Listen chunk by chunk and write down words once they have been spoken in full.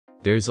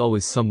There's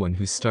always someone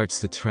who starts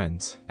the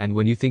trends, and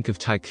when you think of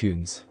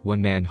tycoons,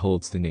 one man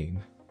holds the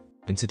name.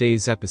 In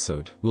today's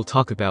episode, we'll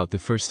talk about the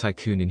first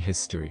tycoon in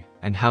history,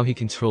 and how he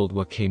controlled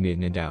what came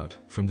in and out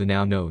from the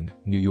now known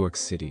New York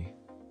City.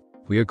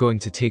 We are going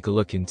to take a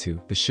look into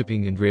the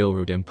shipping and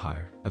railroad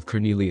empire of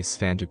Cornelius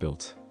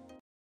Vanderbilt.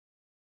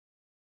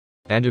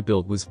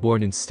 Vanderbilt was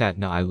born in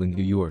Staten Island,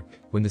 New York,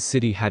 when the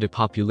city had a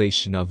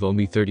population of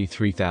only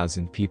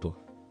 33,000 people.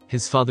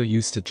 His father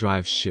used to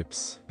drive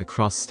ships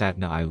across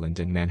Staten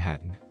Island and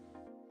Manhattan.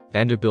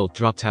 Vanderbilt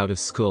dropped out of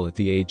school at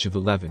the age of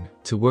 11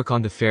 to work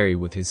on the ferry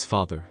with his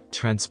father,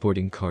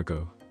 transporting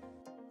cargo.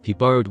 He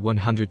borrowed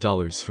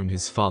 $100 from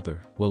his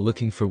father while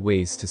looking for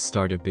ways to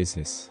start a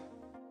business.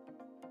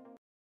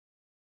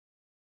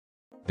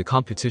 The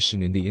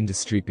competition in the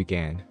industry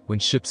began when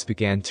ships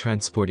began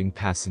transporting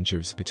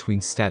passengers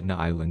between Staten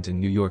Island and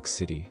New York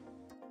City.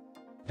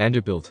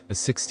 Vanderbilt, a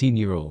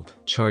 16-year-old,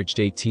 charged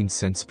 18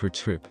 cents per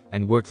trip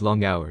and worked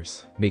long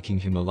hours, making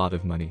him a lot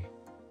of money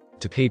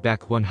to pay back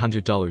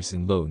 $100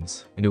 in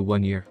loans in a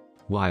 1 year,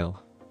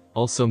 while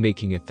also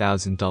making a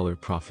 $1,000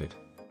 profit.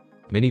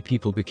 Many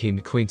people became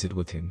acquainted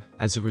with him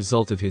as a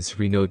result of his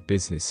renowned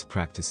business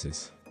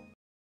practices.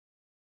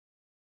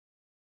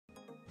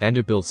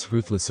 Vanderbilt's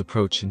ruthless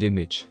approach and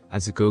image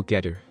as a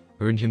go-getter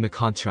earned him a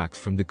contract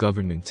from the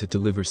government to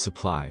deliver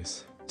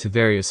supplies to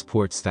various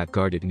ports that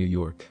guarded New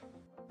York.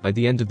 By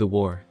the end of the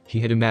war, he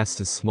had amassed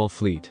a small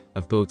fleet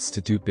of boats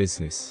to do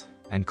business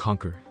and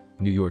conquer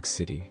New York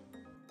City.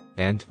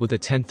 And, with a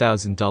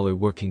 $10,000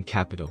 working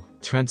capital,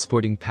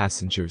 transporting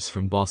passengers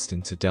from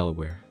Boston to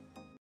Delaware.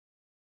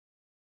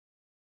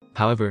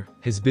 However,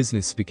 his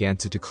business began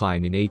to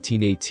decline in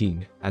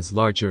 1818 as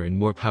larger and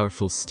more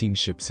powerful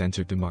steamships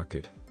entered the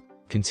market.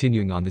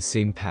 Continuing on the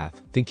same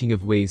path, thinking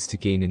of ways to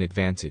gain an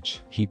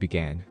advantage, he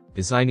began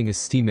designing a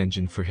steam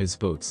engine for his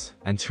boats,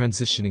 and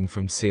transitioning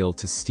from sail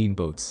to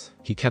steamboats.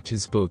 He kept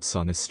his boats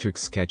on a strict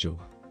schedule.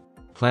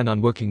 Planned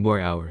on working more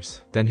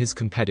hours than his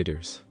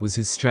competitors was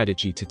his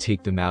strategy to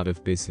take them out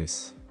of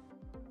business.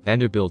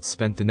 Vanderbilt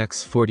spent the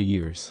next 40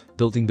 years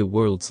building the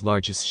world's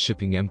largest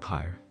shipping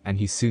empire, and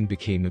he soon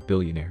became a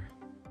billionaire.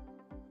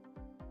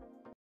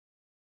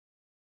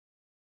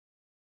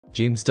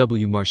 James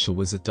W. Marshall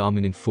was a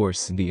dominant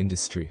force in the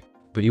industry,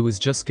 but he was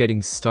just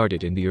getting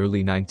started in the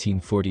early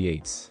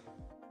 1948s.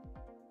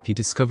 He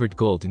discovered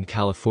gold in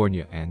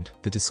California, and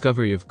the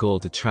discovery of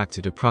gold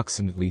attracted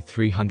approximately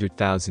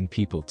 300,000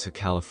 people to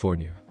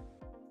California.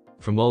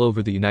 From all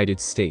over the United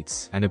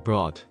States and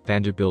abroad,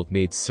 Vanderbilt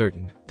made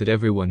certain that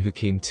everyone who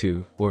came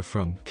to or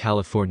from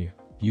California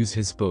used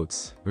his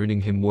boats, earning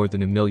him more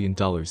than $1 million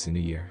in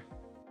a year.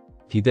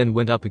 He then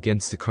went up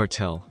against a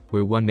cartel,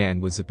 where one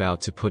man was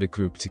about to put a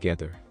group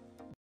together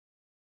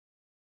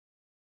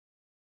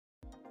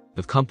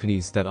of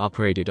companies that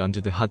operated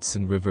under the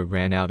Hudson River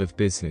ran out of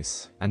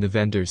business, and the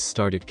vendors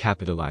started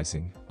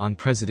capitalizing on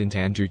President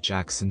Andrew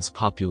Jackson's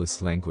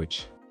populist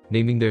language,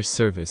 naming their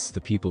service the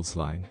People's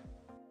Line.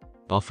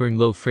 Offering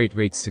low freight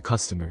rates to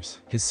customers,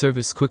 his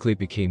service quickly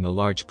became a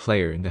large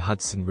player in the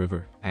Hudson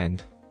River,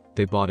 and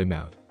they bought him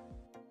out.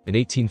 In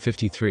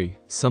 1853,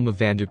 some of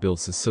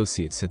Vanderbilt's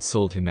associates had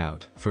sold him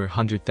out for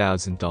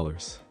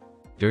 $100,000.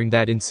 During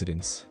that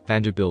incident,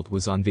 Vanderbilt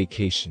was on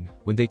vacation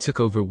when they took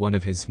over one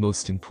of his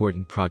most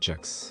important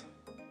projects.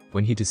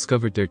 When he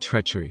discovered their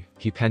treachery,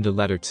 he penned a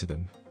letter to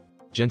them.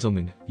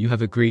 "Gentlemen, you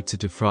have agreed to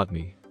defraud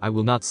me. I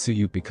will not sue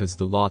you because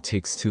the law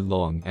takes too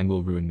long and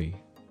will ruin me."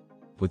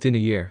 Within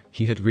a year,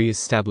 he had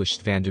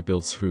re-established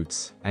Vanderbilt's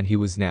roots, and he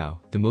was now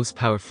the most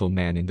powerful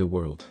man in the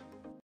world.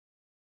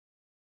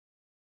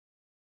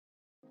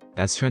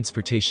 As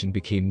transportation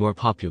became more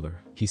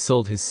popular, he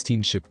sold his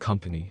steamship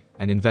company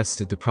and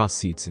invested the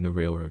proceeds in a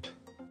railroad.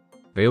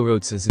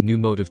 Railroads as a new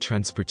mode of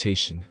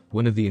transportation,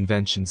 one of the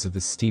inventions of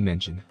the steam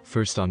engine,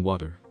 first on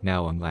water,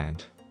 now on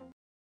land.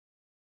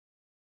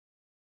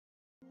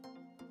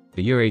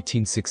 The year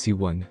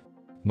 1861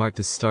 marked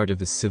the start of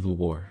the Civil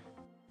War.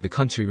 The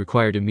country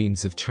required a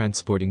means of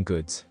transporting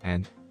goods,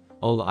 and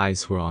all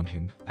eyes were on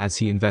him as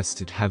he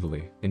invested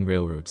heavily in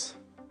railroads.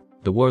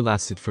 The war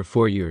lasted for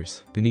 4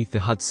 years beneath the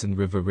Hudson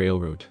River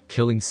Railroad,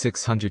 killing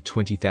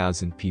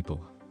 620,000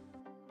 people.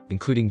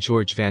 Including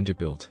George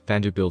Vanderbilt,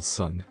 Vanderbilt's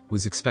son,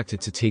 was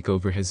expected to take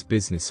over his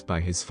business by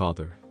his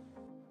father.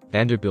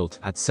 Vanderbilt,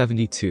 at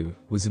 72,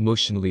 was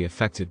emotionally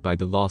affected by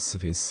the loss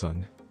of his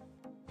son.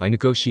 By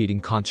negotiating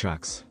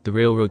contracts, the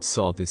railroad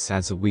saw this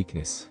as a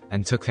weakness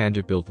and took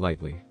Vanderbilt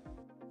lightly.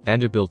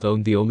 Vanderbilt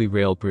owned the only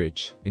rail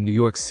bridge in New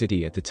York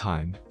City at the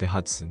time, the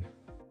Hudson.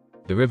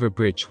 The river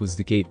bridge was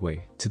the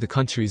gateway to the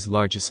country's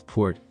largest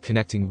port,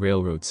 connecting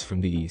railroads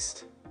from the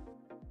east.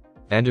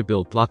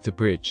 Vanderbilt blocked the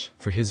bridge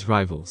for his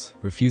rivals,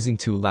 refusing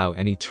to allow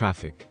any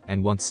traffic,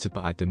 and wants to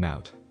buy them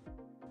out.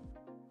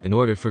 In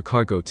order for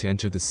cargo to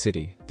enter the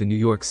city, the New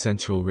York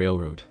Central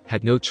Railroad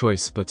had no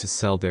choice but to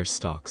sell their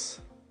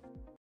stocks.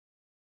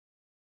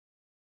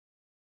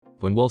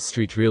 When Wall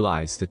Street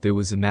realized that there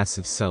was a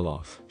massive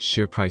sell-off,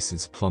 share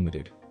prices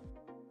plummeted.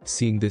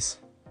 Seeing this,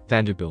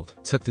 Vanderbilt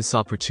took this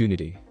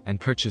opportunity and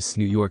purchased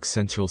New York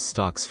Central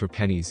stocks for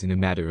pennies in a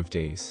matter of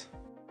days.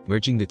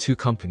 Merging the two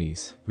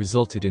companies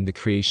resulted in the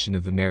creation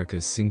of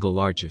America's single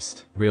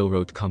largest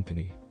railroad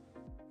company.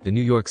 The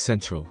New York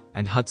Central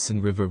and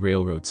Hudson River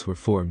Railroads were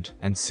formed,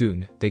 and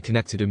soon they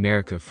connected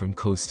America from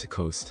coast to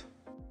coast.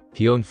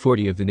 He owned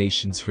 40 of the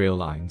nation's rail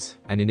lines,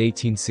 and in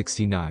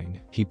 1869,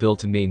 he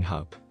built a main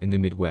hub in the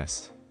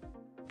Midwest,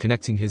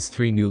 connecting his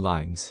 3 new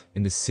lines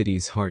in the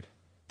city's heart: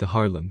 the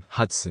Harlem,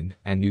 Hudson,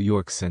 and New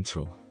York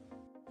Central.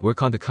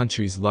 Work on the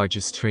country's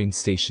largest train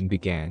station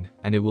began,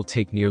 and it will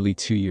take nearly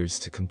 2 years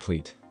to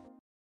complete.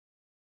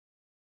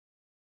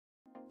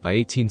 By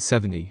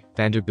 1870,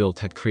 Vanderbilt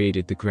had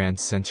created the Grand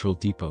Central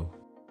Depot,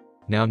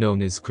 now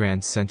known as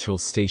Grand Central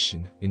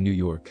Station, in New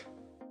York.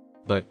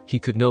 But he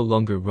could no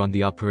longer run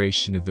the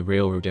operation of the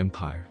railroad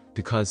empire,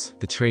 because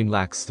the train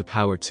lacks the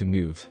power to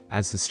move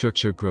as the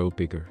structure grows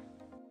bigger.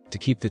 To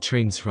keep the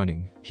trains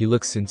running, he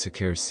looks into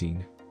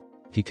kerosene.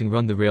 He can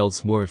run the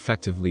rails more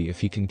effectively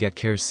if he can get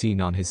kerosene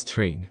on his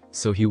train,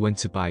 so he went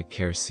to buy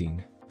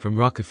kerosene from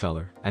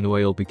Rockefeller, and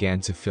oil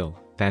began to fill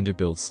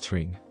Vanderbilt's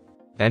train.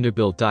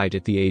 Vanderbilt died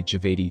at the age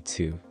of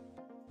 82.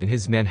 In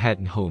his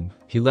Manhattan home,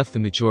 he left the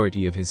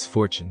majority of his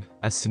fortune,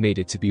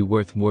 estimated to be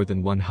worth more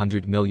than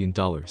 $100 million,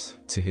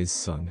 to his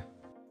son.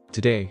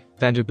 Today,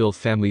 Vanderbilt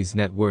family's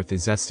net worth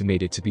is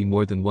estimated to be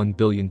more than $1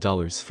 billion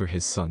for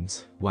his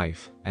sons,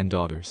 wife, and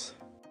daughters.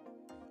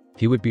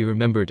 He would be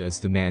remembered as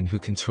the man who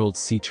controlled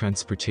sea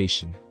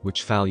transportation,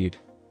 which valued,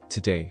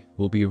 today,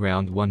 will be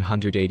around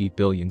 $180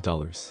 billion.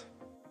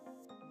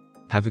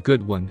 Have a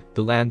good one,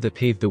 the land that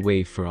paved the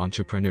way for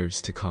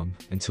entrepreneurs to come.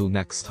 Until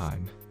next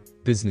time.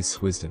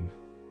 Business wisdom.